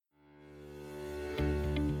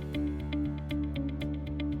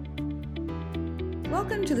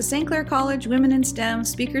Welcome to the St. Clair College Women in STEM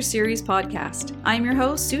Speaker Series podcast. I'm your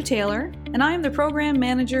host, Sue Taylor, and I am the Program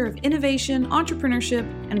Manager of Innovation, Entrepreneurship,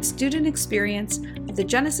 and Student Experience of the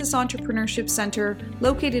Genesis Entrepreneurship Centre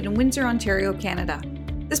located in Windsor, Ontario, Canada.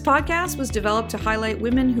 This podcast was developed to highlight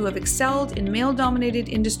women who have excelled in male-dominated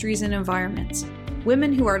industries and environments,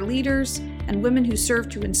 women who are leaders, and women who serve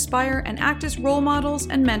to inspire and act as role models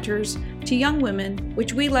and mentors to young women,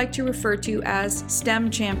 which we like to refer to as STEM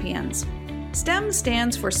champions. STEM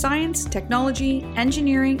stands for Science, Technology,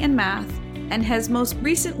 Engineering, and Math, and has most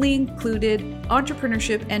recently included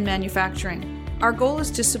Entrepreneurship and Manufacturing. Our goal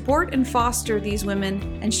is to support and foster these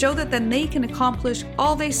women and show that then they can accomplish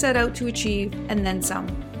all they set out to achieve and then some.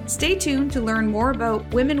 Stay tuned to learn more about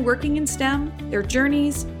women working in STEM, their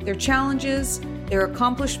journeys, their challenges, their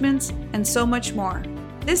accomplishments, and so much more.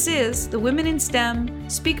 This is the Women in STEM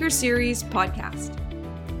Speaker Series podcast.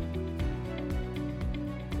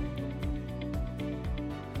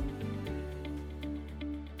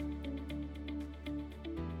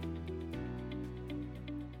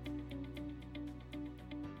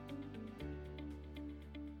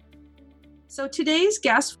 So today's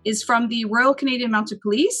guest is from the Royal Canadian Mounted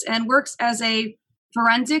Police and works as a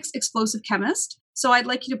forensics explosive chemist. So I'd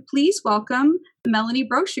like you to please welcome Melanie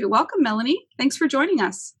Brochu. Welcome, Melanie. Thanks for joining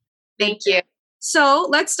us. Thank you. So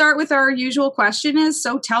let's start with our usual question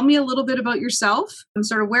so tell me a little bit about yourself and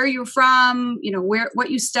sort of where you're from,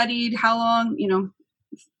 what you studied, how long,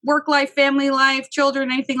 work life, family life,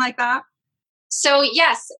 children, anything like that. So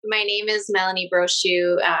yes, my name is Melanie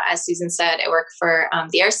Brochu. As Susan said, I work for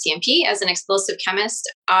the RCMP as an explosive chemist.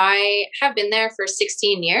 I have been there for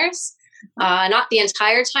 16 years, not the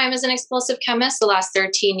entire time as an explosive chemist, the last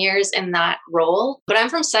 13 years in that role. But I'm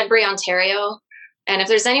from Sudbury, Ontario. And if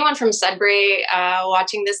there's anyone from Sudbury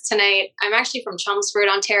watching this tonight, I'm actually from Chelmsford,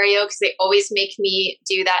 Ontario, because they always make me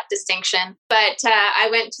do that distinction. But I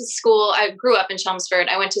went to school. I grew up in Chelmsford.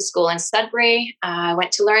 I went to school in Sudbury. I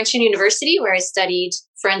went to Laurentian University, where I studied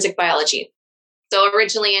forensic biology. So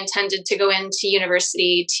originally intended to go into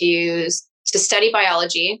university to study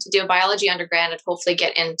biology, to do a biology undergrad and hopefully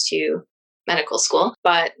get into medical school.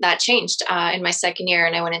 But that changed in my second year,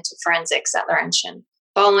 and I went into forensics at Laurentian.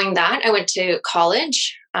 Following that, I went to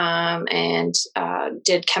college and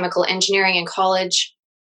did chemical engineering in college,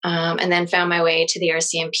 and then found my way to the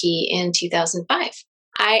RCMP in 2005.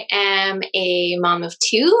 I am a mom of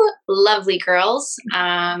two lovely girls,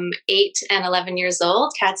 8 and 11 years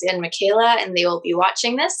old, Katya and Michaela, and they will be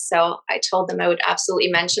watching this. So I told them I would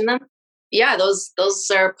absolutely mention them. Yeah, those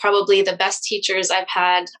are probably the best teachers I've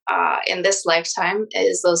had in this lifetime,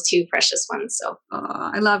 is those two precious ones. So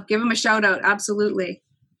give them a shout out. Absolutely.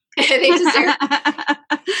 They deserve.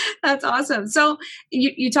 That's awesome. So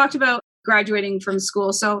you talked about graduating from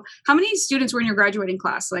school. So how many students were in your graduating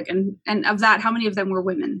class? And of that, how many of them were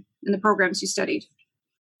women in the programs you studied?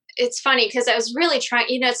 It's funny because I was really trying,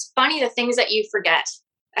 it's funny the things that you forget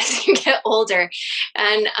as you get older.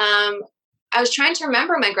 And I was trying to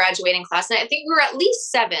remember my graduating class, and I think we were at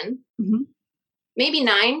least 7, maybe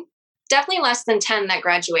 9, definitely less than 10 that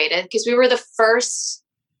graduated, because we were the first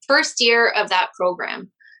year of that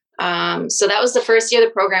program. So that was the first year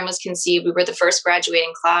the program was conceived. We were the first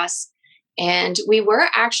graduating class, and we were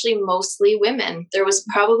actually mostly women. There was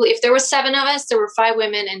probably, if there were 7 of us, there were 5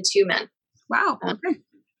 women and 2 men. Wow. Okay.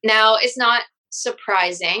 Now, it's not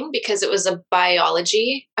surprising because it was a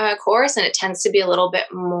biology course, and it tends to be a little bit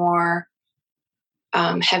more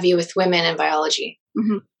heavy with women in biology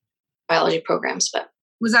programs. But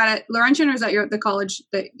was that at Laurentian, or was that the college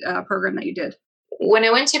program that you did? When I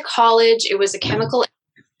went to college, it was a chemical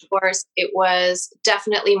course. It was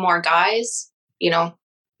definitely more guys,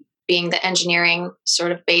 being the engineering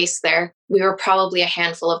sort of base there. We were probably a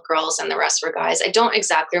handful of girls and the rest were guys. I don't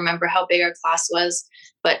exactly remember how big our class was,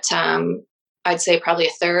 but I'd say probably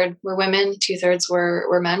a third were women, 2/3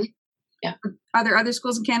 were men. Yeah. Are there other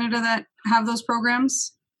schools in Canada that have those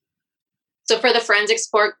programs? So for the forensics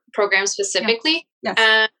program specifically? Yeah.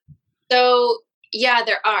 Yes.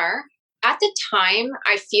 There are. At the time,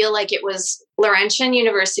 I feel like it was Laurentian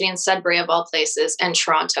University in Sudbury, of all places, and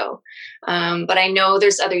Toronto. But I know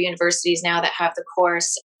there's other universities now that have the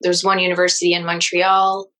course. There's one university in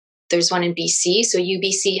Montreal. There's one in BC. So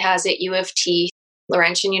UBC has it, U of T.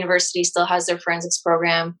 Laurentian University still has their forensics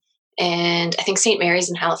program. And I think St. Mary's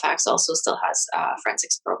in Halifax also still has a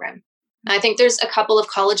forensics program. And I think there's a couple of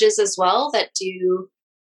colleges as well that do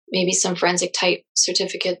maybe some forensic type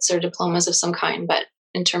certificates or diplomas of some kind. But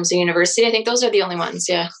in terms of university, I think those are the only ones.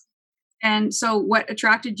 Yeah. And so what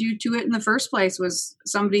attracted you to it in the first place? Do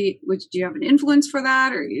you have an influence for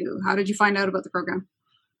that, or how did you find out about the program?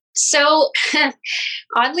 So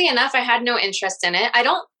oddly enough, I had no interest in it. I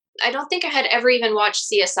don't think I had ever even watched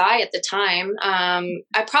CSI at the time.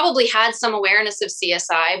 I probably had some awareness of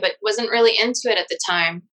CSI, but wasn't really into it at the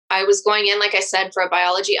time. I was going in, like I said, for a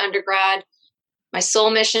biology undergrad. My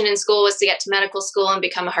sole mission in school was to get to medical school and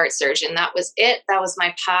become a heart surgeon. That was it. That was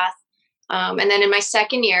my path. And then in my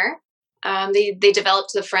second year, they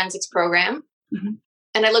developed the forensics program. Mm-hmm.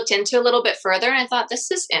 And I looked into it a little bit further and I thought,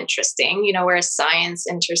 this is interesting, where science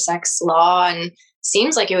intersects law and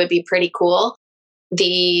seems like it would be pretty cool.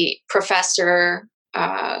 The professor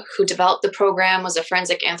who developed the program was a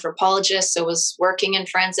forensic anthropologist, so was working in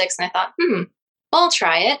forensics. And I thought, well, I'll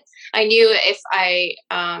try it. I knew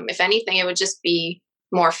if anything, it would just be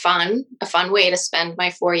more fun, a fun way to spend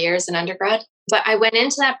my 4 years in undergrad. But I went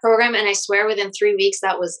into that program and I swear within 3 weeks,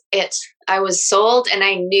 that was it. I was sold and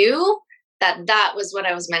I knew that was what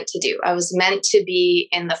I was meant to do. I was meant to be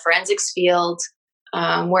in the forensics field,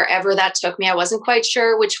 wherever that took me. I wasn't quite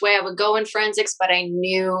sure which way I would go in forensics, but I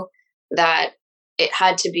knew that it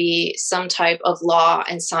had to be some type of law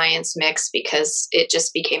and science mix because it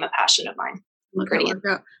just became a passion of mine.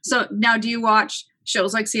 So now do you watch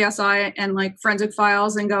shows like CSI and like Forensic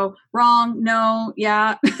Files and go, wrong, no,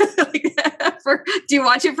 yeah? Do you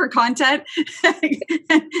watch it for content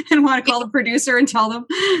and want to call the producer and tell them?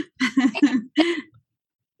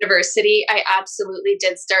 University, I absolutely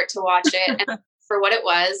did start to watch it and for what it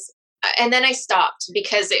was. And then I stopped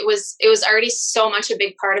because it was already so much a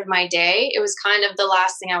big part of my day. It was kind of the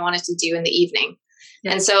last thing I wanted to do in the evening.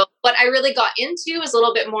 Yeah. And so what I really got into was a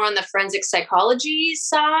little bit more on the forensic psychology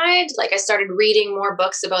side. Like I started reading more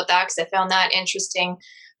books about that because I found that interesting.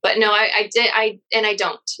 But no, I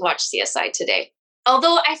don't watch CSI today.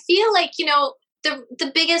 Although I feel like,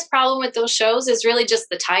 the biggest problem with those shows is really just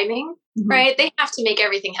the timing, mm-hmm. right? They have to make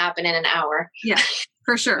everything happen in an hour. Yeah,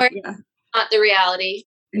 for sure. Yeah. Not the reality.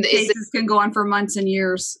 And cases can go on for months and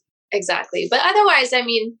years. Exactly. But otherwise,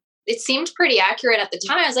 it seemed pretty accurate at the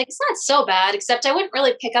time. I was like, it's not so bad, except I wouldn't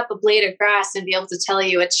really pick up a blade of grass and be able to tell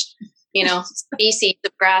you which, species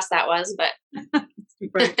of grass that was. But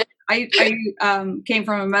right. I came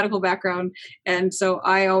from a medical background, and so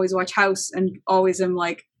I always watch House and always am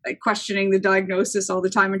like questioning the diagnosis all the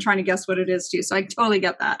time and trying to guess what it is too. So I totally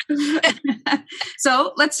get that.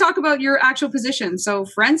 So let's talk about your actual position. So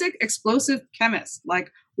forensic explosive chemist, like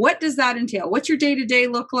what does that entail? What's your day-to-day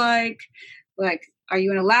look like? Like, are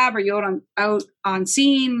you in a lab? Are you out on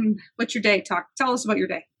scene? What's your day? Tell us about your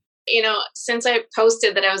day. Since I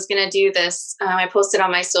posted that I was going to do this, I posted on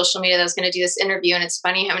my social media that I was going to do this interview. And it's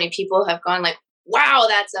funny how many people have gone like, wow,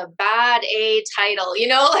 that's a bad A title,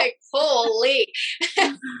 like, holy,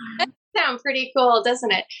 that sounds pretty cool,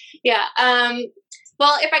 doesn't it? Yeah.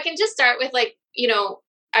 Well, if I can just start with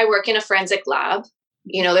I work in a forensic lab.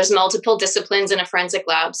 There's multiple disciplines in a forensic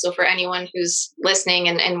lab. So for anyone who's listening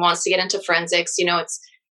and wants to get into forensics,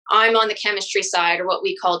 I'm on the chemistry side, or what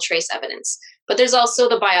we call trace evidence. But there's also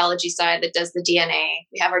the biology side that does the DNA.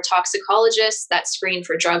 We have our toxicologists that screen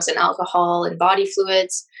for drugs and alcohol and body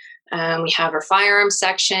fluids. We have our firearms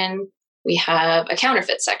section. We have a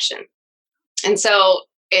counterfeit section. And so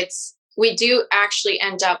we do actually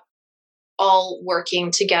end up all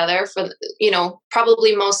working together for,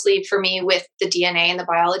 probably mostly for me with the DNA and the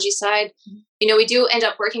biology side. We do end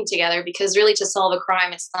up working together because really to solve a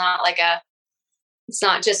crime, it's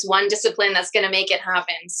not just one discipline that's going to make it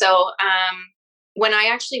happen. So when I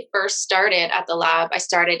actually first started at the lab, I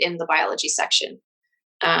started in the biology section.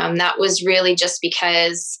 That was really just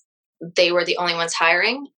because they were the only ones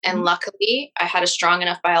hiring. And luckily, I had a strong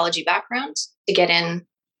enough biology background to get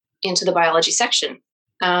into the biology section.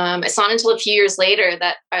 It's not until a few years later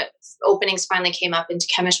that openings finally came up into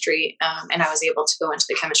chemistry, and I was able to go into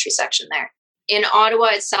the chemistry section there. In Ottawa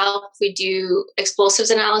itself, we do explosives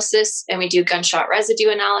analysis and we do gunshot residue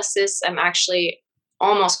analysis. I'm actually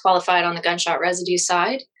almost qualified on the gunshot residue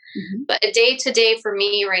side. Mm-hmm. But a day-to-day for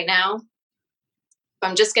me right now, if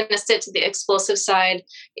I'm just going to stick to the explosive side,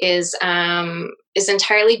 is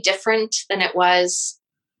entirely different than it was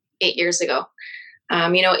 8 years ago.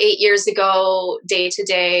 8 years ago,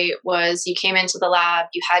 day-to-day was you came into the lab,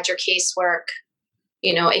 you had your casework,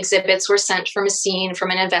 exhibits were sent from a scene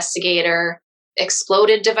from an investigator,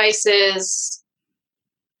 exploded devices,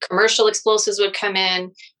 commercial explosives would come in,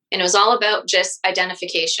 and it was all about just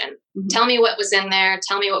identification. Mm-hmm. Tell me what was in there,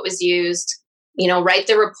 tell me what was used, write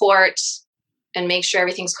the report and make sure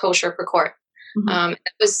everything's kosher for court. Mm-hmm.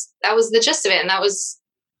 That was the gist of it. And that was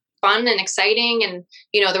fun and exciting. And,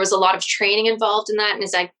 there was a lot of training involved in that.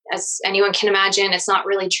 And as anyone can imagine, it's not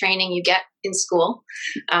really training you get in school.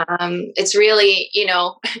 It's really,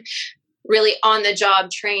 really on the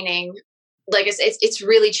job training. like it's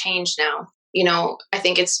really changed now. You know, I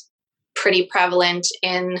think it's pretty prevalent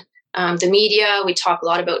in the media. We talk a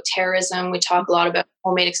lot about terrorism. We talk a lot about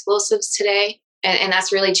homemade explosives today. And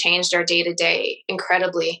that's really changed our day to day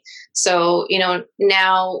incredibly. So, you know,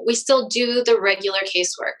 now we still do the regular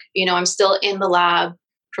casework. You know, I'm still in the lab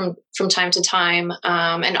from time to time.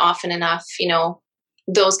 And often enough, you know,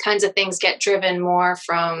 those kinds of things get driven more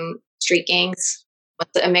from street gangs with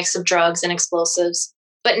a mix of drugs and explosives.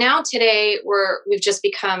 But now today we've just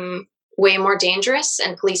become way more dangerous,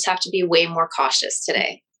 and police have to be way more cautious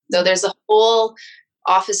today. So there's a whole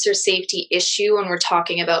officer safety issue when we're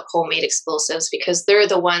talking about homemade explosives, because they're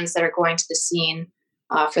the ones that are going to the scene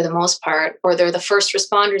for the most part, or they're the first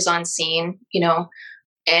responders on scene, you know,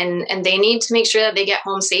 and they need to make sure that they get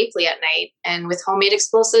home safely at night. And with homemade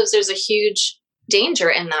explosives, there's a huge danger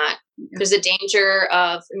in that. There's a danger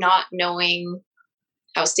of not knowing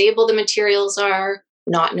how stable the materials are,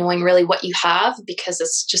 not knowing really what you have because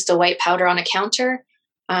it's just a white powder on a counter.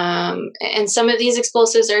 And some of these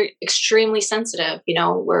explosives are extremely sensitive. You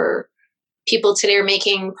know, where people today are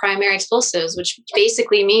making primary explosives, which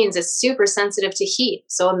basically means it's super sensitive to heat.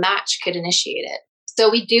 So a match could initiate it. So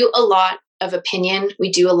we do a lot of opinion.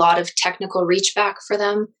 We do a lot of technical reach back for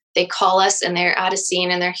them. They call us and they're at a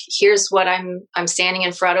scene and here's what I'm standing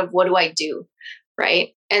in front of. What do I do? Right.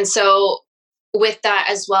 And so with that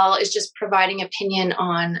as well is just providing opinion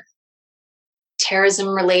on terrorism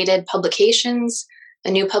related publications.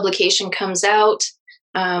 A new publication comes out,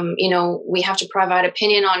 you know, we have to provide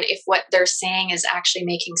opinion on if what they're saying is actually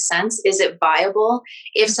making sense. Is it viable?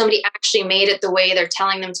 If somebody actually made it the way they're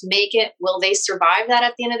telling them to make it, will they survive that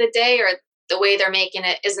at the end of the day, or the way they're making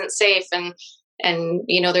it isn't safe and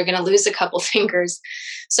you know, they're going to lose a couple fingers.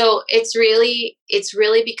 So it's really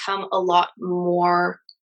become a lot more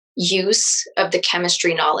use of the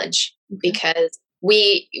chemistry knowledge, because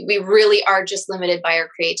we really are just limited by our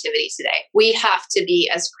creativity today. We have to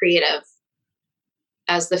be as creative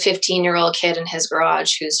as the 15-year-old kid in his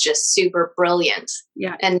garage who's just super brilliant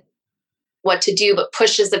and what to do, but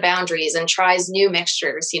pushes the boundaries and tries new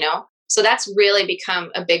mixtures, you know? So that's really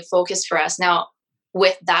become a big focus for us. Now,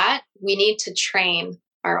 with that, we need to train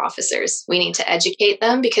our officers. We need to educate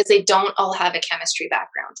them because they don't all have a chemistry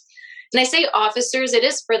background. And I say officers, it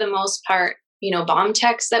is for the most part, you know, bomb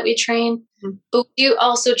techs that we train, but we do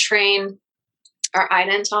also train our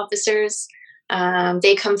ident officers.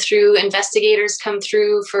 They come through, investigators come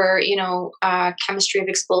through for, you know, chemistry of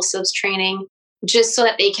explosives training, just so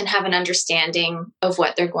that they can have an understanding of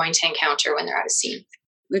what they're going to encounter when they're at a scene.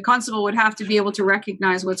 The constable would have to be able to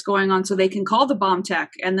recognize what's going on so they can call the bomb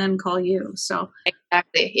tech and then call you. So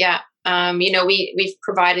exactly. Yeah. You know, we've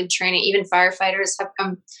provided training, even firefighters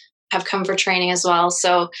have come for training as well.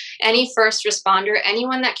 So any first responder,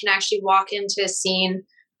 anyone that can actually walk into a scene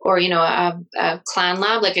or, you know, a clan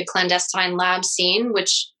lab, like a clandestine lab scene,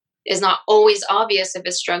 which is not always obvious if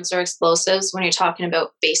it's drugs or explosives when you're talking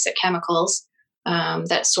about basic chemicals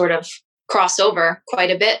that sort of cross over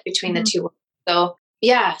quite a bit between the two. So,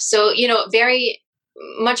 yeah. So, you know, very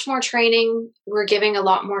much more training. We're giving a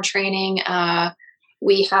lot more training.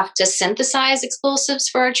 We have to synthesize explosives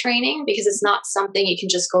for our training because it's not something you can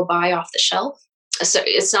just go buy off the shelf. So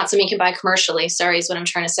it's not something you can buy commercially, sorry, is what I'm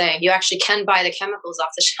trying to say. You actually can buy the chemicals off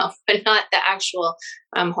the shelf, but not the actual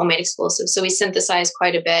homemade explosives. So we synthesize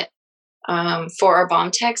quite a bit for our bomb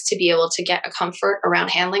techs to be able to get a comfort around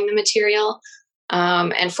handling the material.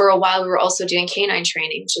 And for a while, we were also doing canine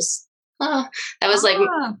training, just that was like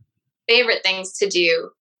favorite things to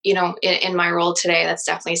do, you know, in my role today. That's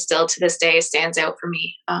definitely still to this day stands out for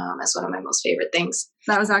me as one of my most favorite things.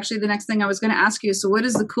 That was actually the next thing I was going to ask you. So what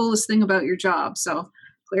is the coolest thing about your job? So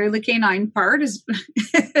clearly the canine part is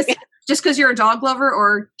just because you're a dog lover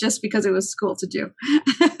or just because it was cool to do?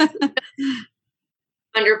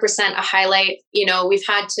 100% a highlight. You know, we've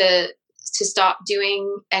had to stop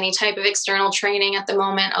doing any type of external training at the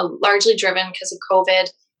moment, largely driven because of COVID,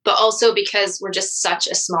 but also because we're just such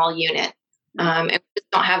a small unit. And we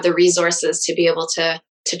just don't have the resources to be able to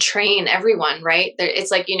train everyone, right? It's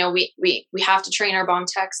like, you know, we have to train our bomb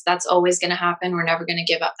techs. That's always going to happen. We're never going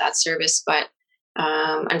to give up that service. But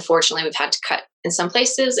unfortunately, we've had to cut in some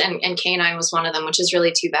places, and canine was one of them, which is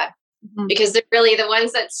really too bad because they're really the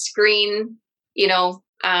ones that screen, you know,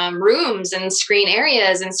 rooms and screen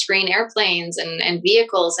areas and screen airplanes and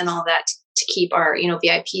vehicles and all that to keep our, you know,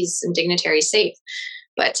 VIPs and dignitaries safe.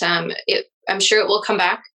 But I'm sure it will come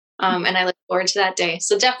back. And I look forward to that day.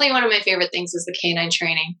 So definitely one of my favorite things is the canine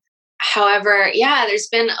training. However, yeah, there's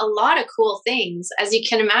been a lot of cool things, as you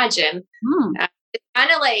can imagine. It's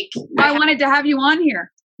kind of like... I wanted to have you on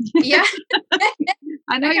here. Yeah.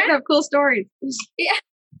 I know you have cool stories. Yeah.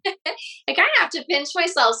 I kind of have to pinch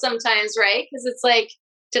myself sometimes, right? Because it's like,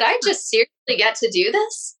 did I just seriously get to do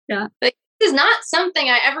this? Yeah. Like, this is not something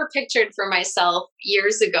I ever pictured for myself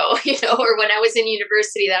years ago, or when I was in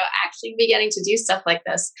university, that I would actually be getting to do stuff like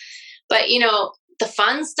this. But, the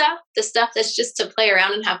fun stuff, the stuff that's just to play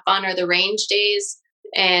around and have fun, are the range days.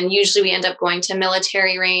 And usually we end up going to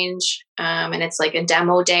military range, and it's like a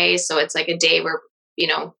demo day. So it's like a day where,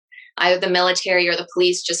 either the military or the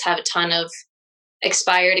police just have a ton of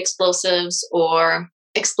expired explosives or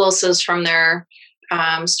explosives from their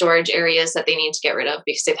storage areas that they need to get rid of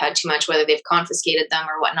because they've had too much, whether they've confiscated them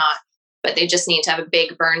or whatnot. But they just need to have a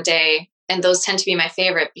big burn day. And those tend to be my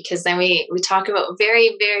favorite, because then we talk about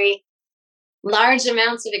very, very large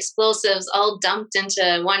amounts of explosives all dumped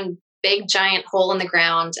into one big giant hole in the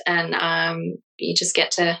ground. And you just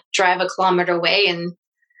get to drive a kilometer away and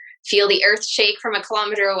feel the earth shake from a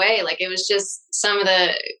kilometer away. Like, it was just some of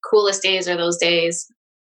the coolest days are those days.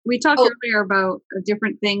 We talked earlier about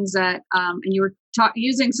different things that, and you were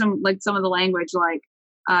using some of the language, like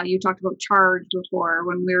you talked about charge before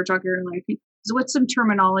when we were talking earlier. So what's some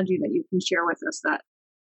terminology that you can share with us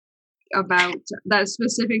about that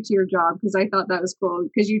specific to your job? Because I thought that was cool,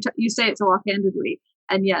 because you say it so offhandedly,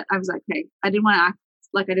 and yet I was like, hey, I didn't want to act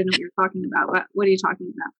like I didn't know what you're talking about. What are you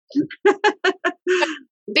talking about?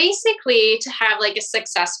 Basically, to have like a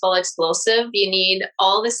successful explosive, you need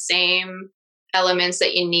all the same elements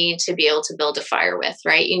that you need to be able to build a fire with,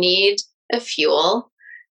 right? You need a fuel,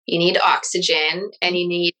 you need oxygen, and you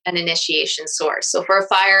need an initiation source. So for a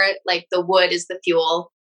fire, like the wood is the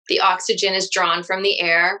fuel, the oxygen is drawn from the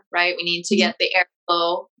air, right? We need to get the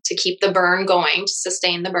airflow to keep the burn going, to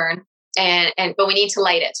sustain the burn, but we need to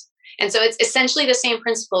light it. And so it's essentially the same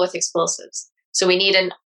principle with explosives. So we need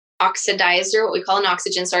an oxidizer, what we call an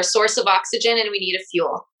oxygen, so our source of oxygen, and we need a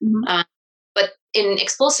fuel. Mm-hmm. But in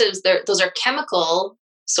explosives, those are chemical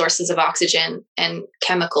sources of oxygen and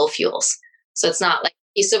chemical fuels. So it's not like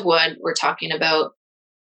a piece of wood. We're talking about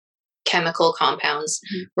chemical compounds.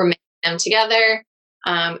 Mm-hmm. We're mixing them together,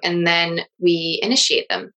 and then we initiate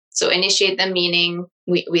them. So initiate them meaning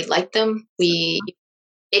we light them.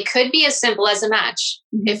 It could be as simple as a match,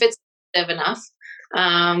 mm-hmm. if it's effective enough,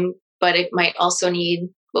 but it might also need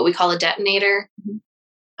what we call a detonator.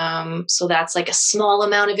 Mm-hmm. So that's like a small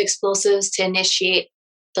amount of explosives to initiate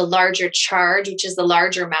the larger charge, which is the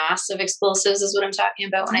larger mass of explosives, is what I'm talking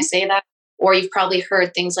about when I say that. Or you've probably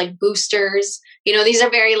heard things like boosters. These are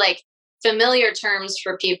very like familiar terms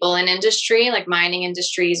for people in industry, like mining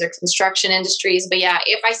industries or construction industries. But yeah,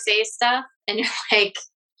 if I say stuff and you're like,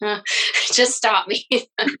 just stop me.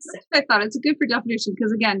 I thought it's good for definition,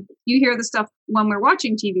 because again, you hear the stuff when we're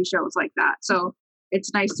watching TV shows like that. So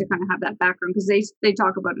it's nice to kind of have that background, because they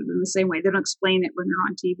talk about it in the same way. They don't explain it when they're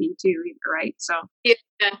on TV too, either, right? So yeah,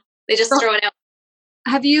 they just throw it out.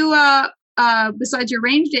 Have you, besides your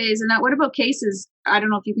range days and that, what about cases? I don't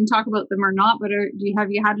know if you can talk about them or not, but have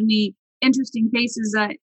you had any interesting cases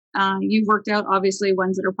that you've worked out? Obviously,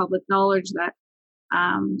 ones that are public knowledge that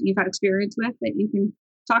you've had experience with that you can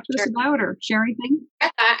talk to us about or share anything?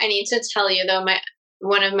 I need to tell you though,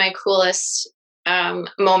 one of my coolest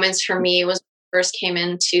moments for me was first came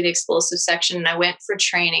into the explosive section, and I went for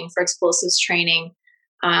explosives training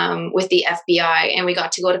with the FBI, and we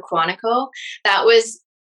got to go to Quantico. That was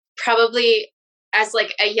probably, as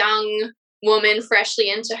like a young woman freshly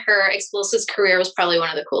into her explosives career, was probably one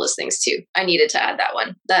of the coolest things too. I needed to add that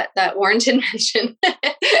one that Warren didn't mention,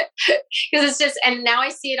 because it's just, and now I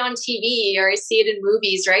see it on TV or I see it in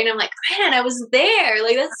movies, right? And I'm like, man, I was there.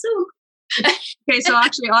 Like, that's so cool. Okay, so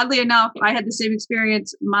actually, oddly enough, I had the same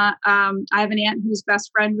experience. I have an aunt whose best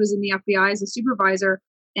friend was in the FBI as a supervisor,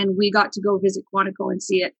 and we got to go visit Quantico and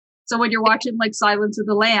see it. So when you're watching like Silence of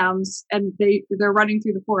the Lambs and they're running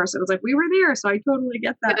through the forest, I was like, we were there, so I totally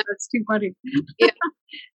get that. That's too funny. Yeah.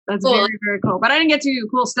 That's cool. Very, very cool. But I didn't get to do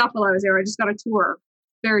cool stuff while I was there. I just got a tour.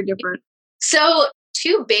 Very different. So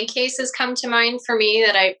 2 big cases come to mind for me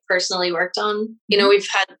that I personally worked on. We've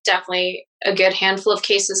had definitely a good handful of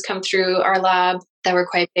cases come through our lab that were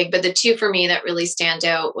quite big, but the 2 for me that really stand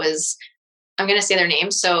out was, I'm going to say their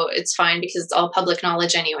names, so it's fine because it's all public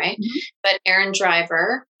knowledge anyway. Mm-hmm. But Aaron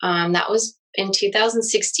Driver, that was in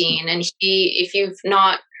 2016, and if you've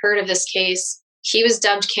not heard of this case, he was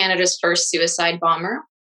dubbed Canada's first suicide bomber.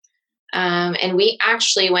 And we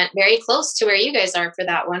actually went very close to where you guys are for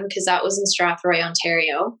that one, because that was in Strathroy,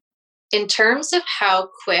 Ontario. In terms of how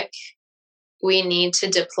quick we need to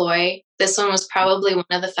deploy, this one was probably one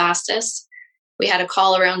of the fastest. We had a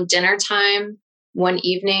call around dinner time one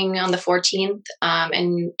evening on the 14th,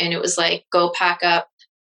 and it was like, go pack up.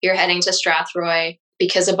 You're heading to Strathroy.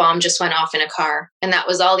 because a bomb just went off in a car. And that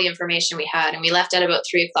was all the information we had. And we left at about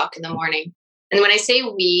 3:00 in the morning. And when I say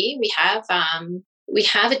we have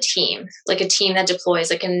a team, like a team that deploys,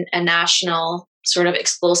 like a national sort of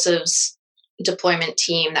explosives deployment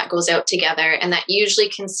team that goes out together. And that usually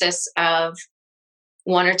consists of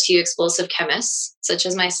 1 or 2 explosive chemists, such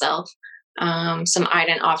as myself, some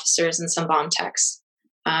IDENT officers and some bomb techs.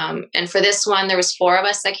 And for this one, there was 4 of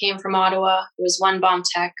us that came from Ottawa. There was 1 bomb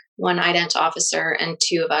tech, 1 IDENT officer, and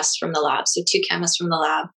 2 of us from the lab. So 2 chemists from the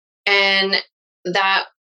lab. And that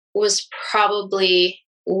was probably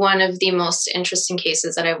one of the most interesting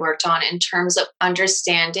cases that I worked on in terms of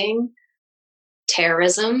understanding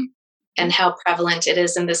terrorism and how prevalent it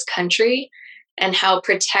is in this country and how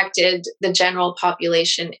protected the general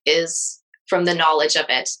population is from the knowledge of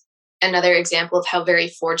it. Another example of how very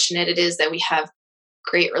fortunate it is that we have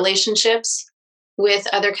great relationships with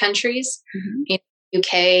other countries,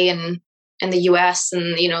 UK and the US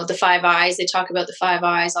and, the Five Eyes. They talk about the Five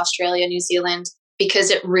Eyes, Australia, New Zealand, because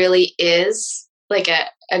it really is like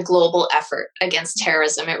a global effort against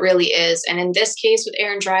terrorism. It really is. And in this case with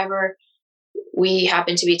Aaron Driver, we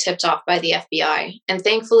happened to be tipped off by the FBI. And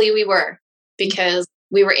thankfully we were, because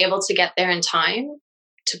we were able to get there in time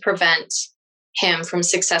to prevent him from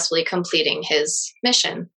successfully completing his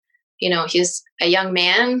mission. He's a young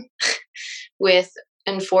man with,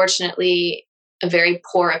 unfortunately, a very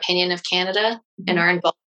poor opinion of Canada and our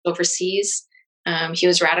involvement overseas. He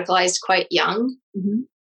was radicalized quite young.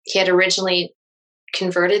 He had originally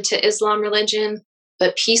converted to Islam religion,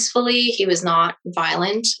 but peacefully. He was not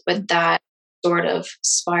violent, but that sort of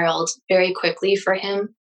spiraled very quickly for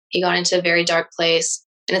him. He got into a very dark place.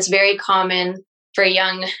 And it's very common for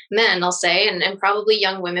young men, I'll say, and probably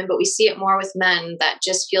young women, but we see it more with men that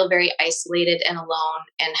just feel very isolated and alone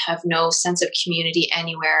and have no sense of community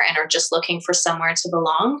anywhere and are just looking for somewhere to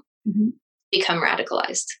belong, become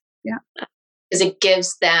radicalized. Yeah. Because it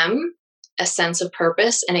gives them a sense of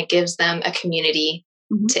purpose and it gives them a community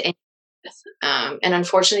to engage with. And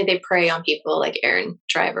unfortunately, they prey on people like Aaron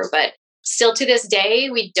Driver. But still to this day,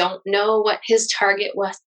 we don't know what his target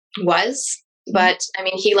was. But I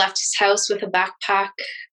mean, he left his house with a backpack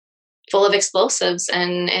full of explosives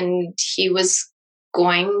and he was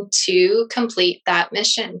going to complete that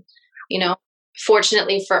mission.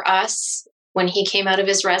 Fortunately for us, when he came out of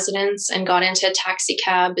his residence and got into a taxi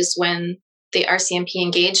cab is when the RCMP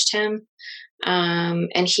engaged him.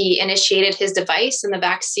 And he initiated his device in the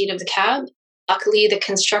back seat of the cab. Luckily, the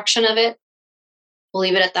construction of it, we'll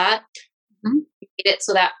leave it at that, made it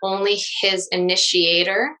so that only his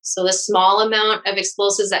initiator, so the small amount of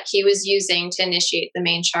explosives that he was using to initiate the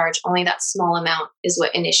main charge, only that small amount is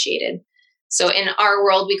what initiated. So in our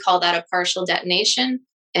world, we call that a partial detonation.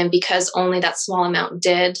 And because only that small amount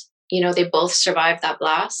did, they both survived that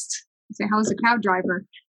blast. So how's the cab driver?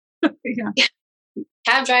 Yeah.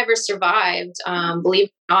 Cab driver survived, believe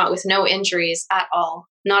it or not, with no injuries at all,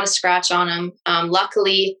 not a scratch on him.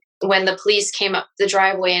 Luckily, when the police came up the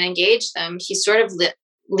driveway and engaged them, he sort of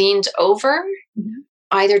leaned over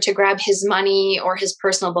either to grab his money or his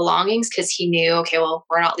personal belongings because he knew, okay, well,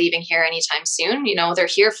 we're not leaving here anytime soon. They're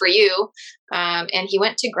here for you. And he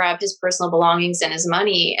went to grab his personal belongings and his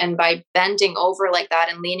money. And by bending over like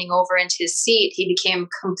that and leaning over into his seat, he became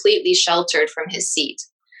completely sheltered from his seat.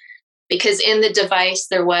 Because in the device,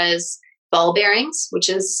 there was ball bearings, which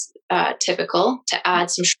is typical to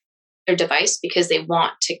add some to their device because they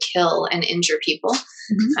want to kill and injure people.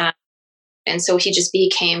 And so he just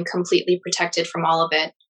became completely protected from all of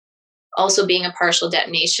it. Also being a partial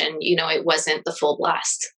detonation, it wasn't the full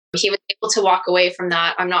blast. He was able to walk away from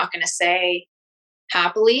that. I'm not going to say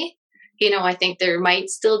happily. I think there might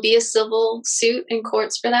still be a civil suit in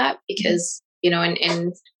courts for that because,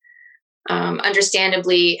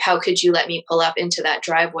 understandably, how could you let me pull up into that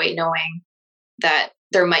driveway knowing that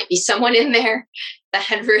there might be someone in there that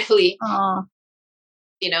had really,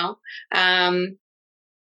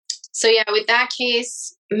 So yeah, with that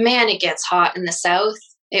case, man, it gets hot in the South.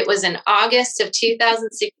 It was in August of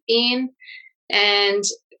 2016 and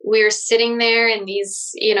we were sitting there in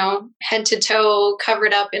these, head to toe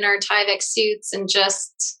covered up in our Tyvek suits and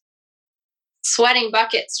just sweating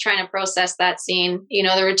buckets trying to process that scene.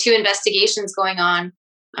 There were 2 investigations going on.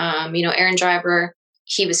 Aaron Driver,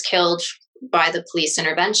 he was killed by the police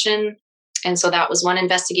intervention. And so that was one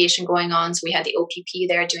investigation going on. So we had the OPP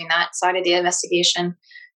there doing that side of the investigation.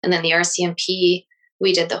 And then the RCMP,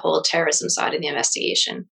 we did the whole terrorism side of the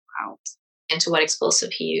investigation. Wow. Into what explosive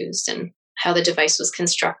he used and how the device was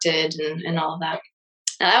constructed and all of that.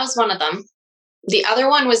 Now, that was one of them. The other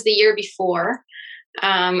one was the year before.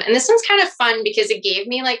 And this one's kind of fun because it gave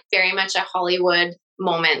me like very much a Hollywood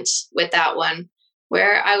moment with that one.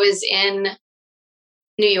 where I was in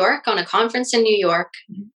New York on a conference in New York,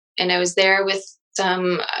 and I was there with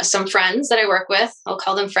some friends that I work with. I'll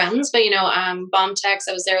call them friends, but bomb techs.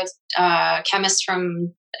 I was there with chemists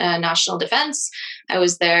from National Defense. I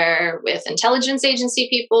was there with intelligence agency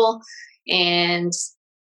people, and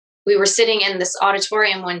we were sitting in this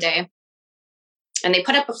auditorium one day, and they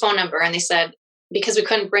put up a phone number, and they said, because we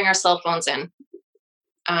couldn't bring our cell phones in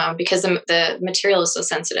because the material is so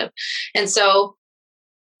sensitive, and so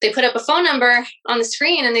they put up a phone number on the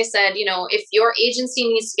screen, and they said, if your agency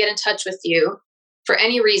needs to get in touch with you for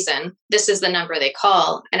any reason, this is the number they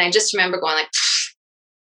call. And I just remember going like,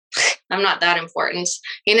 I'm not that important,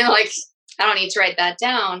 I don't need to write that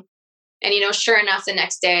down. And, sure enough, the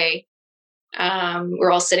next day,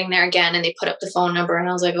 we're all sitting there again, and they put up the phone number, and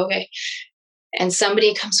I was like, okay. And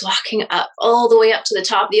somebody comes walking up all the way up to the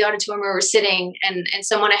top of the auditorium where we're sitting, and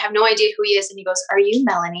someone, I have no idea who he is. And he goes, "Are you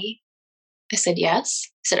Melanie?" I said, "Yes."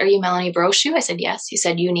 He said, "Are you Melanie Brochu?" I said, "Yes." He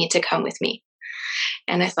said, "You need to come with me."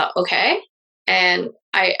 And I thought, okay. And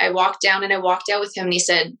I walked down, and I walked out with him, and he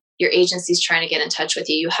said, "Your agency's trying to get in touch with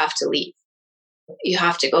you. You have to leave. You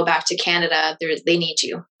have to go back to Canada. They need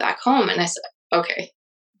you back home." And I said, okay.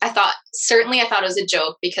 I thought it was a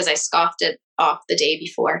joke because I scoffed it off the day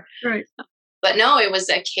before. Right. But no, it was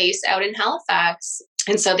a case out in Halifax.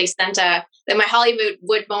 And so they sent my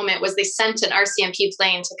Hollywood moment was they sent an RCMP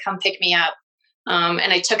plane to come pick me up.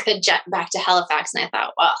 And I took the jet back to Halifax, and I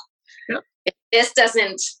thought, well, if this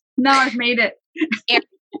doesn't. No, I've made it.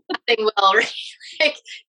 Nothing will. Right? Like,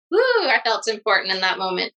 woo, I felt important in that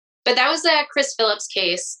moment. But that was a Chris Phillips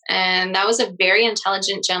case. And that was a very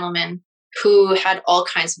intelligent gentleman who had all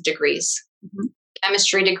kinds of degrees,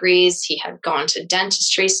 chemistry degrees. He had gone to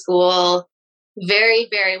dentistry school. Very,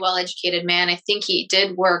 very well-educated man. I think he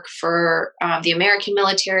did work for the American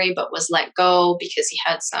military, but was let go because he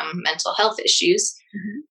had some mental health issues.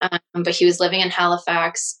 But he was living in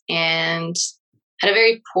Halifax and had a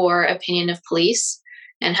very poor opinion of police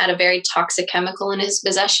and had a very toxic chemical in his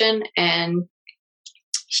possession. And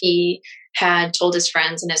he had told his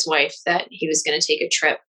friends and his wife that he was going to take a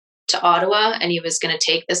trip to Ottawa, and he was going to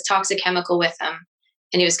take this toxic chemical with him.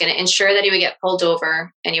 And he was going to ensure that he would get pulled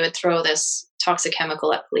over, and he would throw this toxic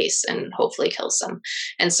chemical at police and hopefully kill some.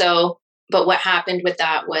 And so, but what happened with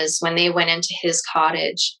that was when they went into his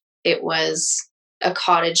cottage, it was a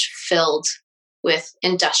cottage filled with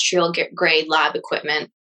industrial grade lab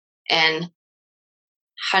equipment and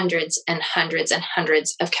hundreds and hundreds and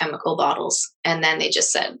hundreds of chemical bottles. And then they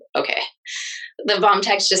just said, okay, the bomb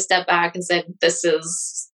techs just stepped back and said, this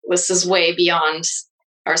is way beyond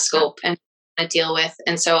our scope and to deal with.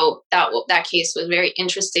 And so that case was very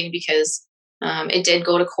interesting because it did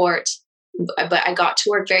go to court, but I got to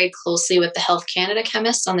work very closely with the Health Canada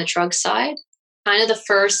chemists on the drug side. Kind of the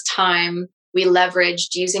first time we leveraged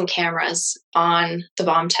using cameras on the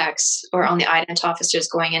bomb techs or on the ident officers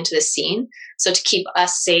going into the scene. So to keep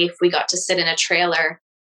us safe, we got to sit in a trailer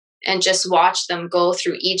and just watch them go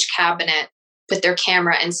through each cabinet with their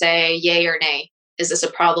camera and say, yay or nay, is this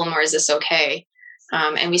a problem or is this okay?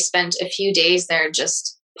 And we spent a few days there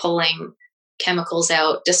just pulling chemicals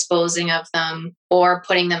out, disposing of them, or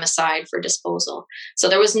putting them aside for disposal. So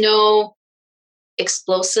there was no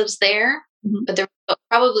explosives there, but there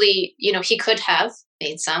probably, he could have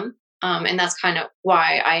made some. And that's kind of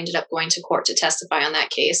why I ended up going to court to testify on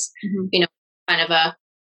that case. Kind of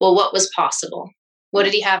what was possible? What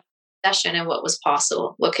did he have in possession and what was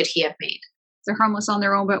possible? What could he have made? They're harmless on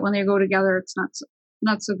their own, but when they go together, it's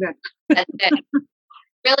not so good. That's it.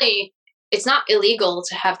 Really, it's not illegal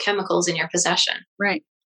to have chemicals in your possession. Right.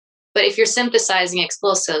 But if you're synthesizing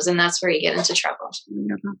explosives, and that's where you get into trouble.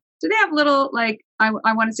 Do they have little, I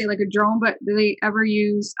want to say like a drone, but do they ever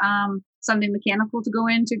use something mechanical to go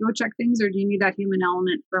check things, or do you need that human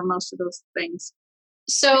element for most of those things?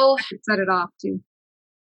 So set it off too.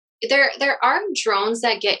 There are drones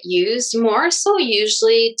that get used more so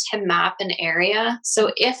usually to map an area.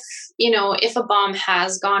 So if a bomb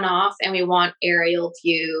has gone off and we want aerial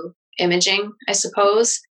view imaging, I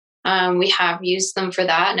suppose, we have used them for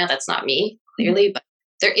that. Now that's not me, clearly, but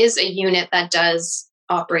there is a unit that does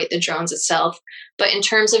operate the drones itself. But in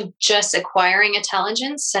terms of just acquiring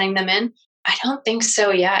intelligence, sending them in, I don't think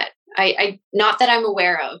so yet. I not that I'm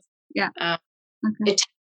aware of. Yeah. It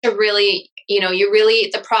to really,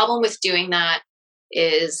 the problem with doing that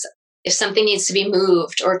is if something needs to be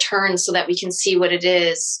moved or turned so that we can see what it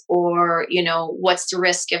is, or, what's the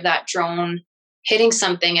risk of that drone hitting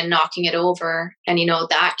something and knocking it over. And,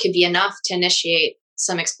 that could be enough to initiate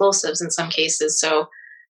some explosives in some cases. So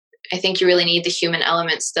I think you really need the human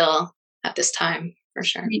element still at this time, for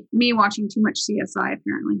sure. Me watching too much CSI,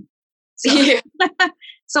 apparently. So, Yeah.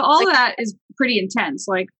 so all that is pretty intense,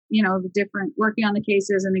 like, the different working on the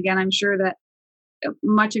cases. And again, I'm sure that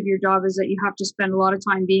much of your job is that you have to spend a lot of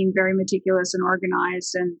time being very meticulous and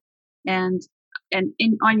organized and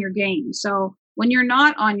on your game. So when you're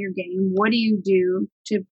not on your game, what do you do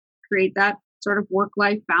to create that sort of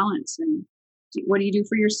work-life balance? And what do you do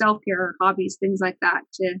for your self-care, hobbies, things like that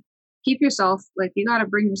to keep yourself, like, you got to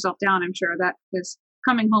bring yourself down, I'm sure, that because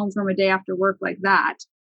coming home from a day after work like that,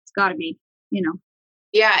 it's got to be,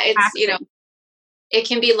 Yeah, it's, taxing. it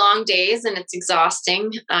can be long days and it's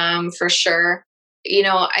exhausting, for sure.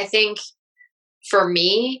 I think for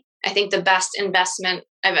me, I think the best investment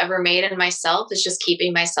I've ever made in myself is just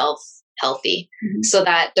keeping myself healthy, so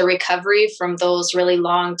that the recovery from those really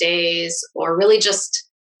long days or really just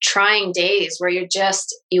trying days where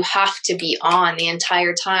you have to be on the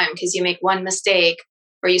entire time because you make one mistake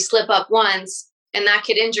or you slip up once and that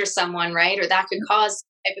could injure someone, right? Or that could cause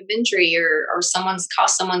type of injury or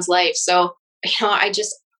cost someone's life. So,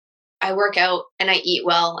 I work out and I eat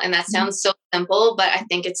well, and that sounds so simple, but I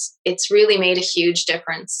think it's really made a huge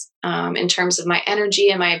difference in terms of my energy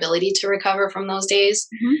and my ability to recover from those days.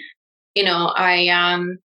 I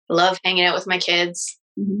love hanging out with my kids.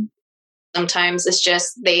 Sometimes it's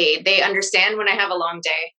just they understand when I have a long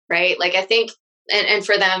day, right? Like, I think, and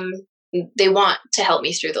for them, they want to help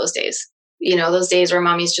me through those days. Those days where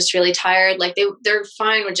mommy's just really tired, like they're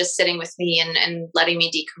fine with just sitting with me and letting me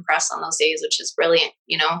decompress on those days, which is brilliant,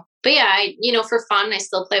 But yeah, for fun, I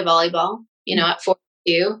still play volleyball, at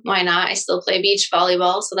 42, why not? I still play beach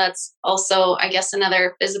volleyball. So that's also, I guess,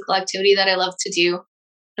 another physical activity that I love to do. I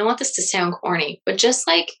don't want this to sound corny, but just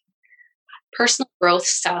like personal growth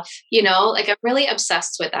stuff, like I'm really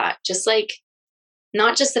obsessed with that. Just like,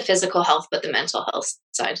 not just the physical health, but the mental health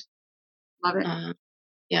side. Love it.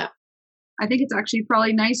 Yeah. I think it's actually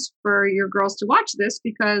probably nice for your girls to watch this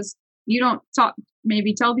because you don't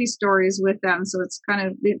maybe tell these stories with them. So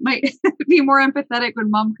it might be more empathetic when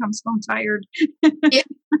mom comes home tired. Yeah.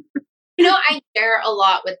 I share a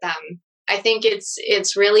lot with them. I think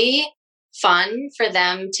it's really fun for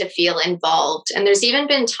them to feel involved. And there's even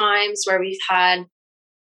been times where we've had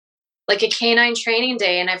like a canine training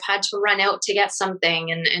day and I've had to run out to get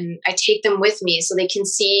something and I take them with me so they can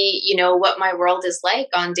see, what my world is like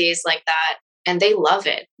on days like that. And they love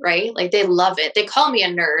it, right? Like they love it. They call me a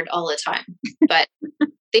nerd all the time, but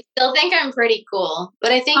they still think I'm pretty cool.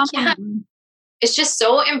 But I think, it's just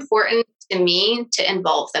so important to me to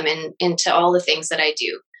involve them into all the things that I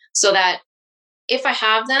do so that if I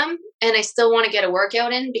have them and I still want to get a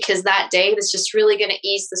workout in because that day that's just really going to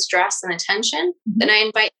ease the stress and the tension, then I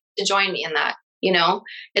invite to join me in that.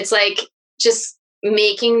 It's like just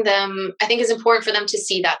making them, I think it's important for them to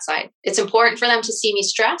see that side. It's important for them to see me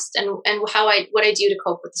stressed and what I do to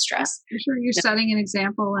cope with the stress. I'm sure you're setting an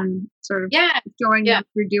example and sort of showing what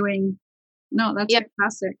you're doing. No, that's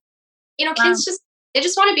fantastic. Kids they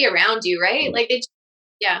just want to be around you, right? Like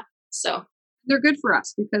so they're good for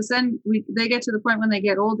us because then they get to the point when they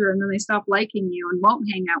get older and then they stop liking you and won't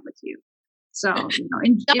hang out with you. So,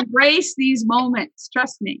 embrace these moments.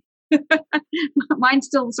 Trust me. Mine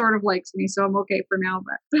still sort of likes me, so I'm okay for now.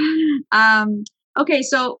 But okay,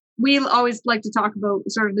 so we always like to talk about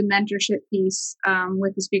sort of the mentorship piece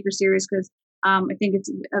with the speaker series because I think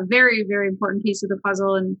it's a very, very important piece of the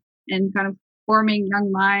puzzle and kind of forming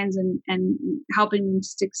young minds and helping them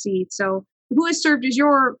succeed. So, who has served as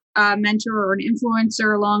your mentor or an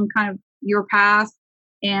influencer along kind of your path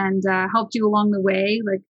and helped you along the way?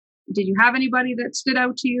 Like, did you have anybody that stood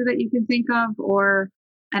out to you that you can think of?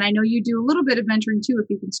 And I know you do a little bit of mentoring too. If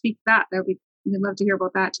you can speak to that, we'd love to hear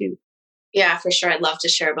about that too. Yeah, for sure. I'd love to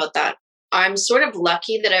share about that. I'm sort of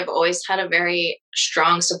lucky that I've always had a very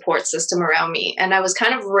strong support system around me. And I was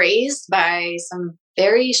kind of raised by some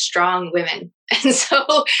very strong women. And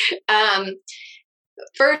so,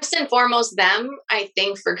 first and foremost, them, I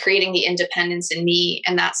think, for creating the independence in me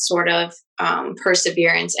and that sort of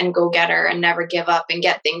perseverance and go-getter and never give up and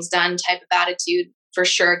get things done type of attitude for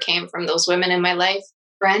sure came from those women in my life.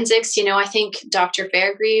 Forensics, I think Dr.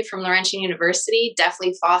 Fairgrave from Laurentian University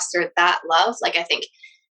definitely fostered that love. Like, I think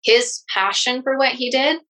his passion for what he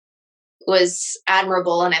did was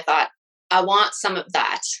admirable. And I thought, I want some of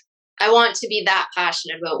that. I want to be that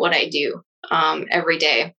passionate about what I do every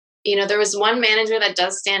day. There was one manager that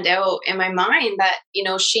does stand out in my mind that,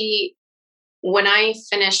 when I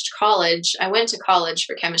finished college, I went to college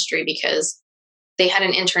for chemistry because they had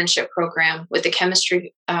an internship program with the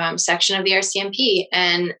chemistry section of the RCMP.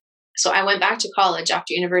 And so I went back to college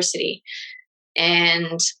after university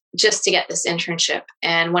and just to get this internship.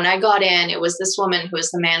 And when I got in, it was this woman who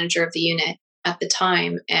was the manager of the unit at the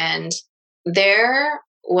time. And there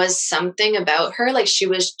was something about her. Like, she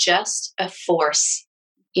was just a force.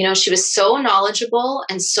 You know, she was so knowledgeable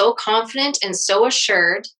and so confident and so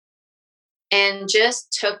assured, and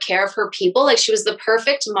just took care of her people. Like, she was the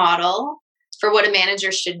perfect model for what a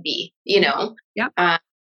manager should be, you know? Yeah.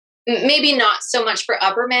 Maybe not so much for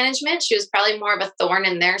upper management. She was probably more of a thorn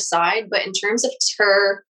in their side, but in terms of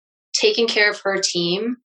her taking care of her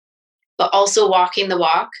team, but also walking the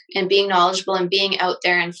walk and being knowledgeable and being out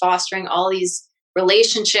there and fostering all these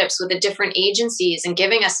relationships with the different agencies and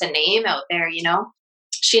giving us a name out there, you know,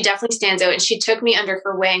 she definitely stands out. And she took me under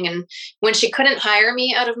her wing. And when she couldn't hire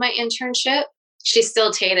me out of my internship, she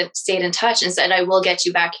still stayed in touch and said, I will get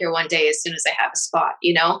you back here one day as soon as I have a spot,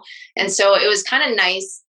 you know? And so it was kind of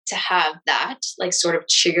nice to have that, like, sort of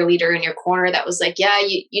cheerleader in your corner that was like, yeah,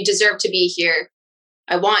 you deserve to be here.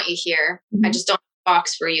 I want you here. I just don't have a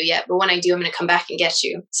box for you yet. But when I do, I'm going to come back and get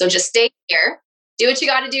you. So just stay here. Do what you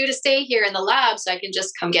got to do to stay here in the lab so I can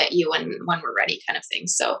just come get you when we're ready, kind of thing.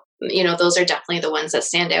 So, you know, those are definitely the ones that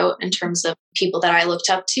stand out in terms of people that I looked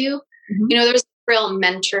up to. You know, there was a real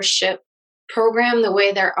mentorship program the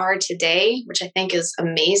way there are today, which I think is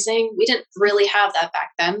amazing. We didn't really have that back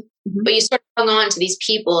then, but you sort of hung on to these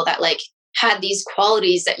people that like had these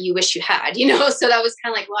qualities that you wish you had, you know? So that was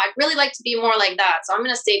kind of like, well, I'd really like to be more like that. So I'm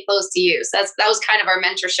going to stay close to you. So that was kind of our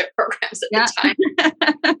mentorship programs at the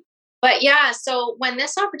time. But yeah, so when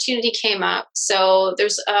this opportunity came up, so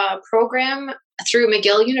there's a program through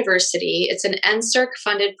McGill University. It's an NSERC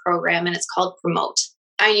funded program and it's called Promote.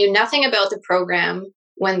 I knew nothing about the program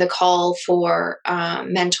when the call for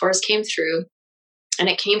mentors came through, and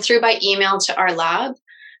it came through by email to our lab.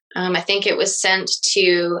 I think it was sent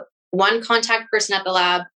to one contact person at the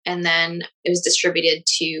lab, and then it was distributed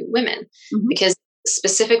to women because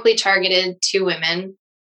specifically targeted to women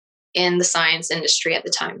in the science industry at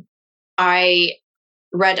the time. I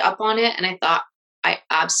read up on it and I thought, I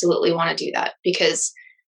absolutely want to do that because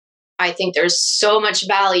I think there's so much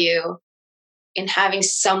value in having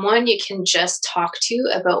someone you can just talk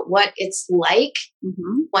to about what it's like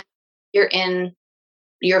when you're in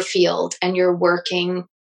your field and you're working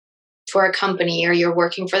for a company or you're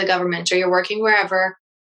working for the government or you're working wherever.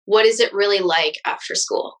 What is it really like after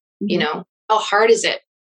school? You know, how hard is it?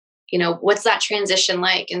 You know, what's that transition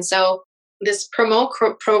like? And so this Promote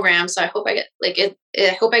program, so I hope I get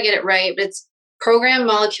I hope I get it right, but it's Program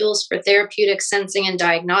Molecules for Therapeutic Sensing and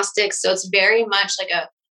Diagnostics. So it's very much like a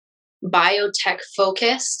biotech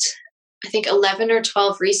focused. I think 11 or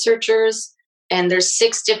 12 researchers, and there's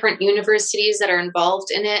 6 different universities that are involved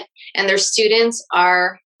in it, and their students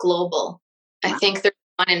are global. I think there's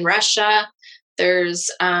one in Russia, there's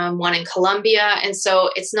one in Colombia, and so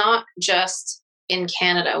it's not just in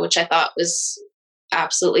Canada, which I thought was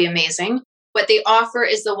absolutely amazing. What they offer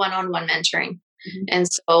is the one-on-one mentoring. And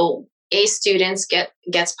so A students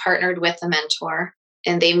gets partnered with a mentor,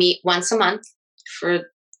 and they meet once a month for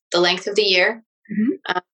the length of the year.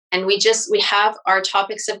 And we have our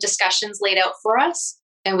topics of discussions laid out for us,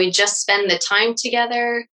 and we just spend the time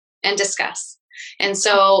together and discuss. And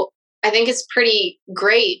so I think it's pretty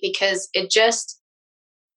great because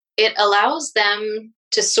it allows them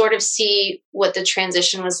to sort of see what the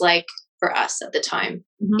transition was like for us at the time.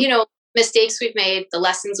 You know, mistakes we've made, the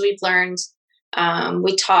lessons we've learned.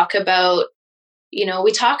 We talk about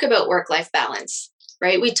work-life balance,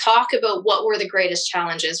 right? We talk about what were the greatest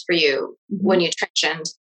challenges for you when you transitioned.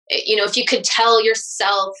 You know, if you could tell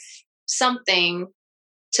yourself something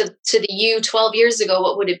to the you 12 years ago,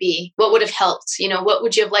 what would it be? What would have helped? You know, what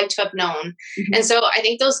would you have liked to have known? And so I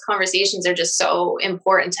think those conversations are just so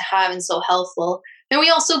important to have and so helpful. And we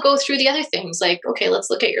also go through the other things like, okay, let's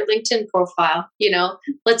look at your LinkedIn profile, you know,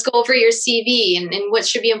 let's go over your CV and what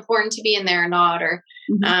should be important to be in there or not. Or,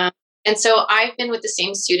 and so I've been with the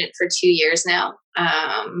same student for 2 years now.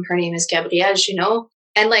 Her name is Gabrielle, you know,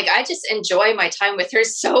 and like, I just enjoy my time with her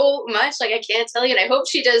so much. Like, I can't tell you, and I hope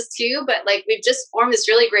she does too, but like, we've just formed this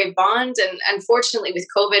really great bond. And unfortunately with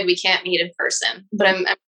COVID, we can't meet in person, but I'm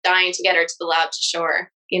dying to get her to the lab to show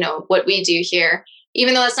her, you know, what we do here.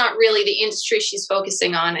 Even though that's not really the industry she's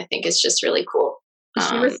focusing on, I think it's just really cool.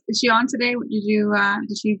 Is she on today?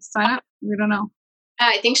 Did she sign up? We don't know.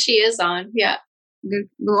 I think she is on. Yeah. Good.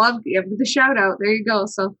 Love the shout out. There you go.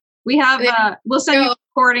 So we have, we'll send you a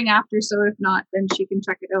recording after. So if not, then she can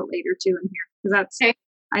check it out later too in here. Because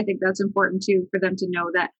I think that's important too for them to know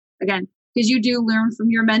that, again, because you do learn from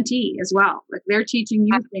your mentee as well. Like, they're teaching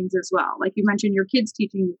you things as well. Like you mentioned, your kids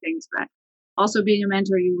teaching you things, but also being a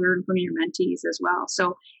mentor, you learn from your mentees as well.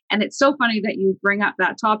 So, and it's so funny that you bring up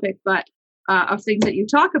that topic, but of things that you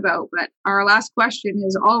talk about. But our last question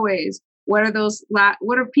is always, what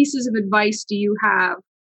are pieces of advice do you have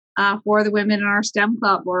for the women in our STEM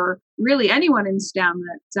club, or really anyone in STEM,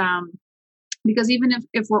 that because even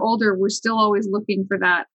if we're older, we're still always looking for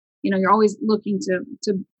that. You're always looking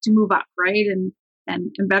to move up, right,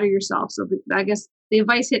 and better yourself. So I guess the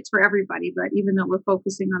advice hits for everybody, but even though we're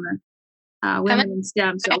focusing on the women in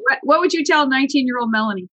STEM, so what would you tell 19-year-old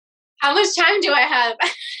Melanie? How much time do I have?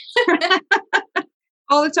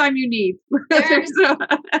 All the time you need.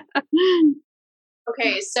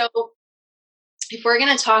 Okay, so if we're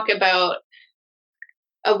going to talk about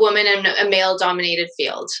a woman in a male-dominated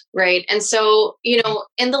field, right? And so, in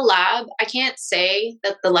the lab, I can't say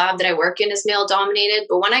that the lab that I work in is male-dominated,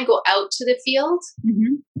 but when I go out to the field,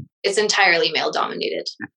 it's entirely male-dominated.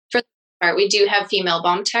 For the most part, we do have female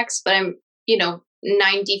bomb techs, but 95%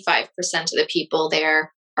 of the people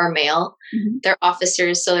there are male. They're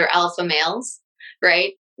officers, so they're alpha males,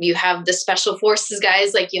 right? You have the special forces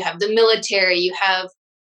guys, like you have the military, you have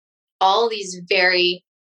all these very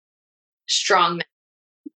strong men.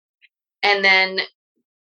 And then,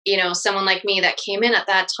 someone like me that came in at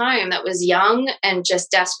that time that was young and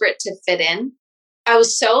just desperate to fit in. I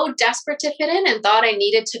was so desperate to fit in and thought I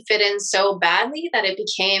needed to fit in so badly that it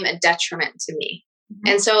became a detriment to me.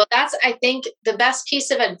 And so that's, I think, the best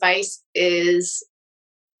piece of advice is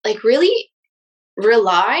like really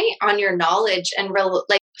rely on your knowledge and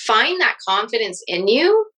find that confidence in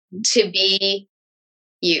you to be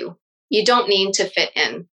you. You don't need to fit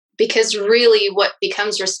in, because really what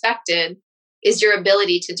becomes respected is your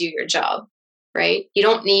ability to do your job, right? You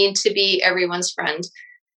don't need to be everyone's friend.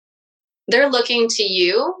 They're looking to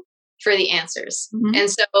you for the answers. And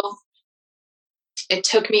so it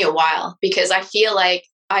took me a while, because I feel like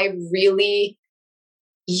I really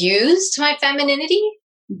used my femininity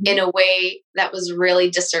in a way that was really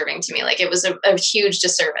disturbing to me. Like it was a huge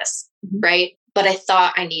disservice, right? But I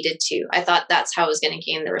thought I needed to. I thought that's how I was going to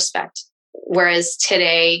gain the respect. Whereas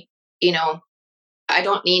today, I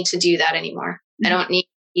don't need to do that anymore. I don't need to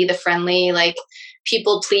be the friendly, like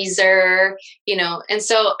people pleaser, And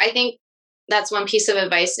so I think that's one piece of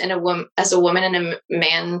advice as a woman in a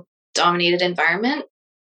man-dominated environment.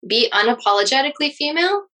 Be unapologetically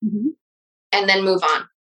female and then move on,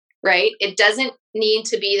 right? It doesn't need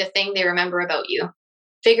to be the thing they remember about you.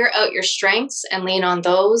 Figure out your strengths and lean on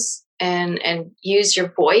those, and use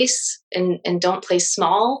your voice, and don't play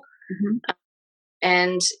small.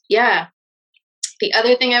 And yeah, the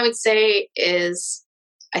other thing I would say is,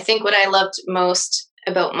 I think what I loved most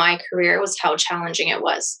about my career was how challenging it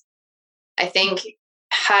was. I think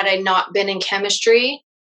had I not been in chemistry,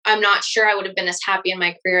 I'm not sure I would have been as happy in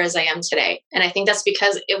my career as I am today. And I think that's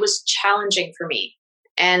because it was challenging for me.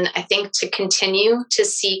 And I think to continue to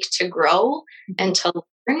seek to grow and to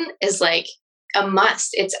learn is like a must.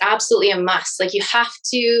 It's absolutely a must. Like you have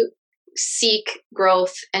to seek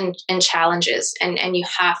growth and challenges, and you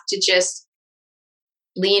have to just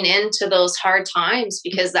lean into those hard times,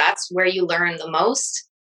 because that's where you learn the most.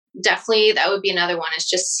 Definitely that would be another one, is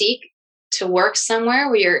just seek to work somewhere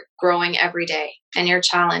where you're growing every day and you're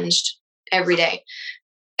challenged every day.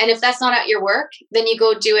 And if that's not at your work, then you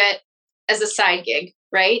go do it as a side gig,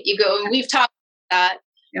 right? You go, and we've talked about that,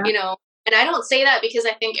 and I don't say that because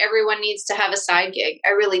I think everyone needs to have a side gig. I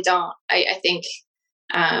really don't. I think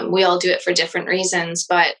we all do it for different reasons,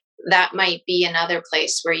 but that might be another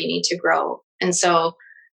place where you need to grow. And so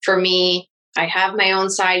for me, I have my own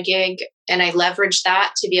side gig, and I leverage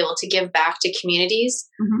that to be able to give back to communities,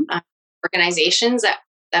 organizations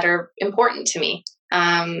that are important to me,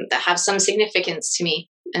 that have some significance to me.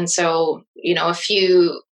 And so, a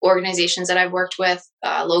few organizations that I've worked with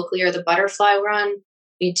locally are the Butterfly Run.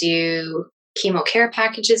 We do chemo care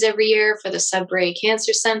packages every year for the Sudbury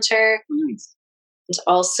Cancer Center. Nice. And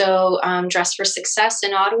also Dress for Success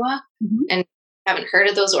in Ottawa. And if you haven't heard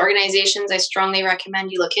of those organizations, I strongly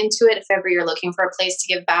recommend you look into it if ever you're looking for a place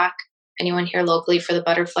to give back. Anyone here locally for the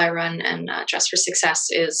Butterfly Run and Dress for Success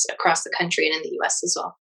is across the country and in the US as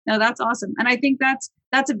well. No, that's awesome. And I think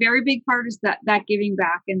that's a very big part, is that giving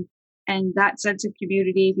back and that sense of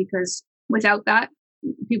community, because without that,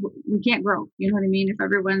 we can't grow. You know what I mean? If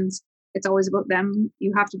it's always about them,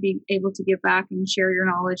 you have to be able to give back and share your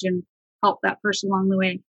knowledge and help that person along the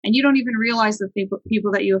way. And you don't even realize the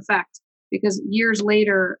people that you affect, because years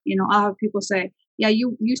later, I'll have people say, yeah,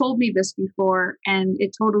 you told me this before and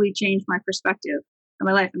it totally changed my perspective of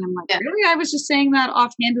my life. And I'm like, really? I was just saying that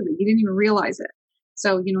offhandedly. You didn't even realize it.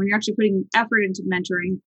 So, when you're actually putting effort into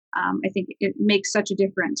mentoring, I think it makes such a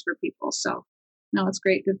difference for people. So, no, it's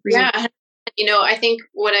great. Good for you. Yeah. I think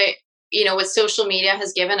what social media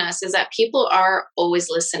has given us is that people are always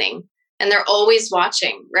listening and they're always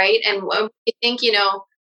watching, right? And I think,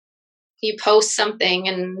 you post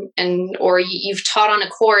something or you've taught on a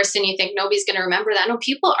course and you think nobody's going to remember that. No,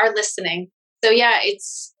 people are listening. So yeah,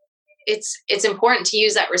 it's important to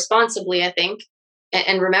use that responsibly, I think,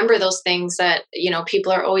 and remember those things that,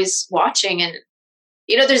 people are always watching. And,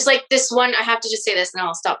 there's like this one, I have to just say this and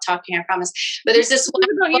I'll stop talking, I promise. But there's this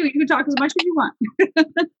one. You can talk as much as you want.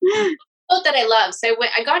 Quote that I love. So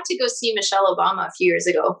I got to go see Michelle Obama a few years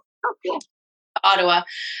ago. Oh, cool. Ottawa.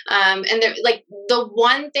 And the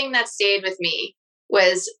one thing that stayed with me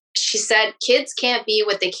was she said, kids can't be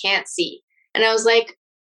what they can't see. And I was like,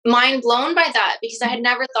 mind blown by that, because I had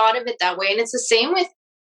never thought of it that way. And it's the same with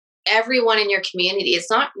everyone in your community. It's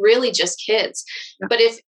not really just kids, but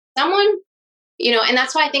if someone, and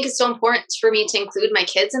that's why I think it's so important for me to include my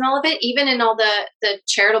kids in all of it, even in all the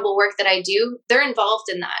charitable work that I do, they're involved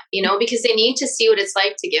in that, because they need to see what it's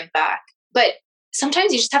like to give back. But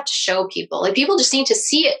sometimes you just have to show people, like people just need to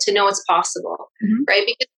see it to know it's possible, right?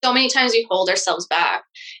 Because so many times we hold ourselves back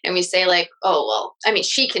and we say like, oh, well, I mean,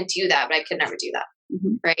 she can do that, but I could never do that.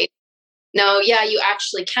 Right? No, yeah, you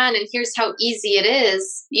actually can. And here's how easy it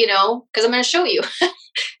is, because I'm going to show you.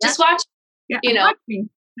 Just watch, watch me.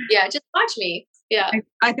 Yeah, just watch me. Yeah.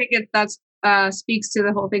 I think that speaks to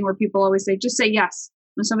the whole thing where people always say, just say yes.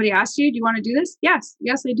 When somebody asks you, do you want to do this? Yes,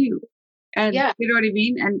 I do. And you know what I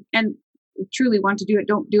mean? And truly want to do it,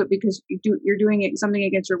 don't do it because you're doing it something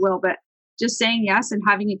against your will, but just saying yes and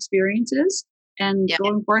having experiences and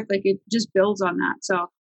going forth, like it just builds on that. So,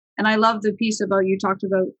 and I love the piece about, you talked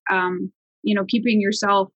about, keeping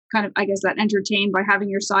yourself kind of, I guess, that entertained by having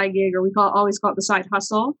your side gig, or always call it the side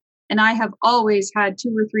hustle. And I have always had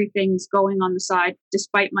 2 or 3 things going on the side,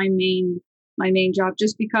 despite my main job,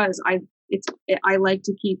 just because I like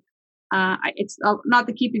to keep, it's not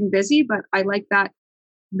the keeping busy, but I like that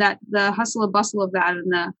the hustle and bustle of that,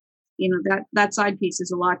 and that side piece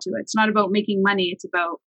is a lot to it. It's not about making money. It's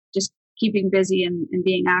about just keeping busy and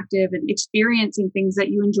being active and experiencing things that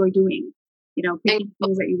you enjoy doing, picking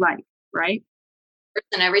things that you like, right?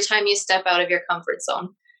 And every time you step out of your comfort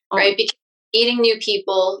zone, right? Because meeting new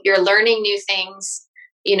people, you're learning new things,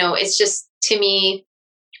 it's just, to me,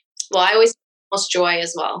 well, I always most joy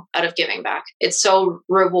as well out of giving back. It's so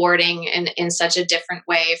rewarding in such a different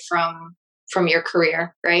way from your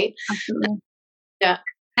career, right? Absolutely. Yeah.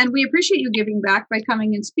 And we appreciate you giving back by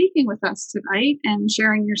coming and speaking with us tonight and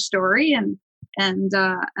sharing your story and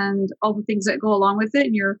all the things that go along with it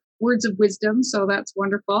and your words of wisdom. So that's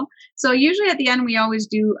wonderful. So usually at the end, we always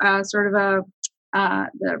do sort of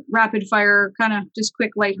the rapid fire, kind of just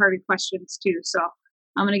quick, lighthearted questions too. So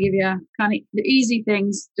I'm going to give you kind of the easy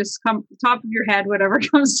things, just come top of your head, whatever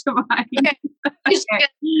comes to mind. Okay.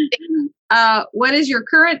 What is your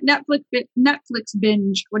current Netflix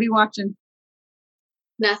binge? What are you watching?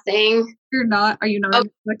 Nothing. You're not? Are you not a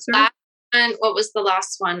Netflixer? And what was the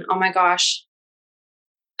last one? Oh my gosh.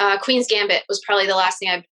 Queen's Gambit was probably the last thing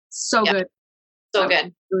I've. So good. So good.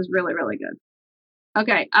 It was really, really good.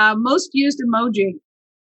 Okay. Most used emoji.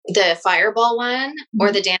 The fireball one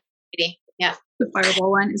or the dance lady? Yeah. The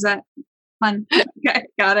fireball one. Is that fun? Okay.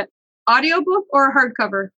 Got it. Audiobook or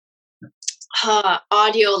hardcover?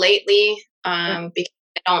 Audio lately, because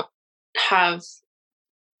I don't have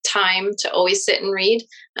time to always sit and read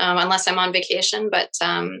unless I'm on vacation. But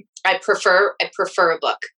I prefer a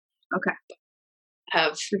book. Okay.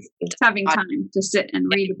 Just having time to sit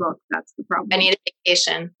and read a book. That's the problem. I need a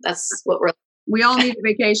vacation. That's what we all need a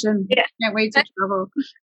vacation. Yeah. Can't wait to travel.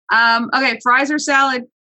 Okay. Fries or salad?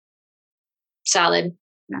 Salad.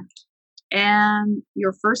 Yeah. And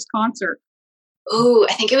your first concert? Oh,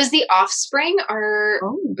 I think it was The Offspring or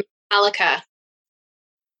Metallica.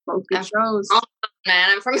 Both good shows. Oh,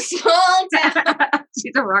 man, I'm from a small town.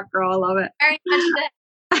 She's a rock girl. I love it. Very much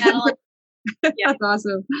yeah. That's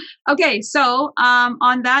awesome. Okay, so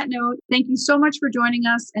on that note, thank you so much for joining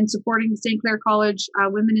us and supporting the St. Clair College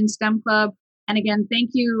Women in STEM Club. And again,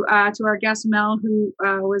 thank you to our guest, Mel, who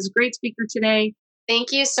was a great speaker today.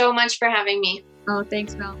 Thank you so much for having me. Oh,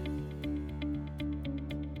 thanks, Mel.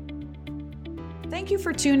 Thank you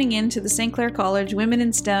for tuning in to the St. Clair College Women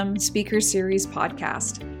in STEM Speaker Series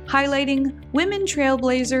podcast, highlighting women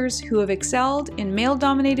trailblazers who have excelled in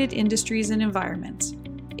male-dominated industries and environments.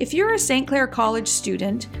 If you're a St. Clair College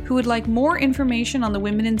student who would like more information on the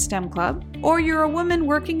Women in STEM Club, or you're a woman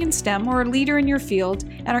working in STEM or a leader in your field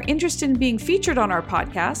and are interested in being featured on our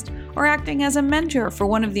podcast or acting as a mentor for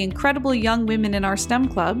one of the incredible young women in our STEM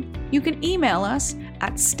club, you can email us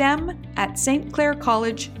at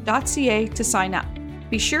stem@stclaircollege.ca to sign up.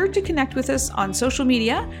 Be sure to connect with us on social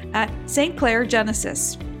media at St. Clair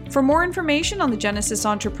Genesis. For more information on the Genesis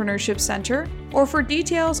Entrepreneurship Center, or for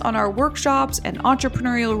details on our workshops and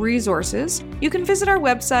entrepreneurial resources, you can visit our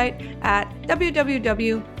website at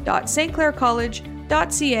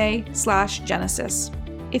www.stclaircollege.ca/Genesis.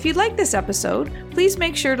 If you'd like this episode, please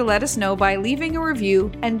make sure to let us know by leaving a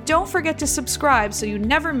review, and don't forget to subscribe so you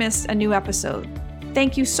never miss a new episode.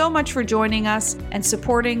 Thank you so much for joining us and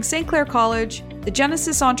supporting St. Clair College, the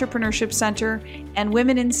Genesis Entrepreneurship Center, and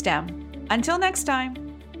Women in STEM. Until next time.